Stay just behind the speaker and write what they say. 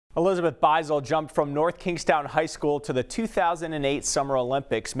Elizabeth Beisel jumped from North Kingstown High School to the 2008 Summer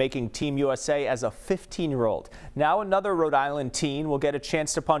Olympics, making Team USA as a 15-year-old. Now another Rhode Island teen will get a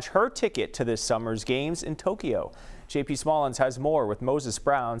chance to punch her ticket to this summer's games in Tokyo. JP Smallins has more with Moses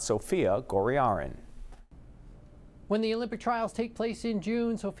Brown's Sophia Gorriaran. When the Olympic trials take place in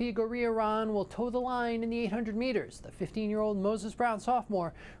June, Sophia Gorriaran will toe the line in the 800 meters. The 15-year-old Moses Brown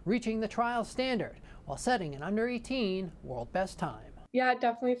sophomore reaching the trial standard while setting an under 18 world best time. Yeah, it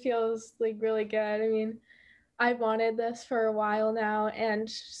definitely feels like really good. I mean, I've wanted this for a while now, and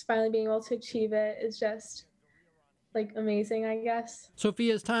just finally being able to achieve it is just like amazing, I guess.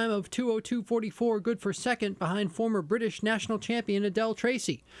 Sophia's time of 2:02.44 good for second behind former British national champion Adele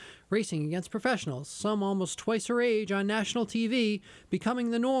Tracy. Racing against professionals, some almost twice her age on national TV,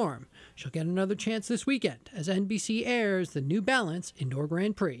 becoming the norm. She'll get another chance this weekend as NBC airs the New Balance Indoor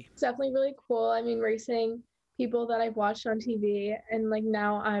Grand Prix. It's definitely really cool. I mean, racing people that I've watched on TV, and like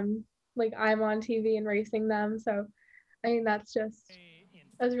now I'm on TV and racing them. So I mean, that's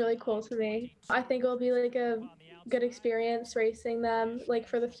really cool to me. I think it'll be like a good experience racing them like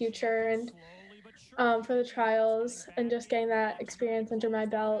for the future and for the trials, and just getting that experience under my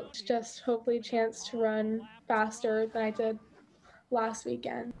belt. Just hopefully a chance to run faster than I did last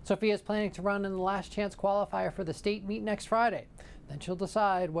weekend. Sophia is planning to run in the last chance qualifier for the state meet next Friday. Then she'll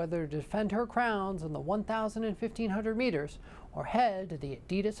decide whether to defend her crowns in the 1,000 and 1,500 meters or head to the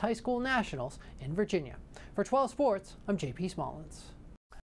Adidas High School Nationals in Virginia. For 12 Sports, I'm JP Smallins.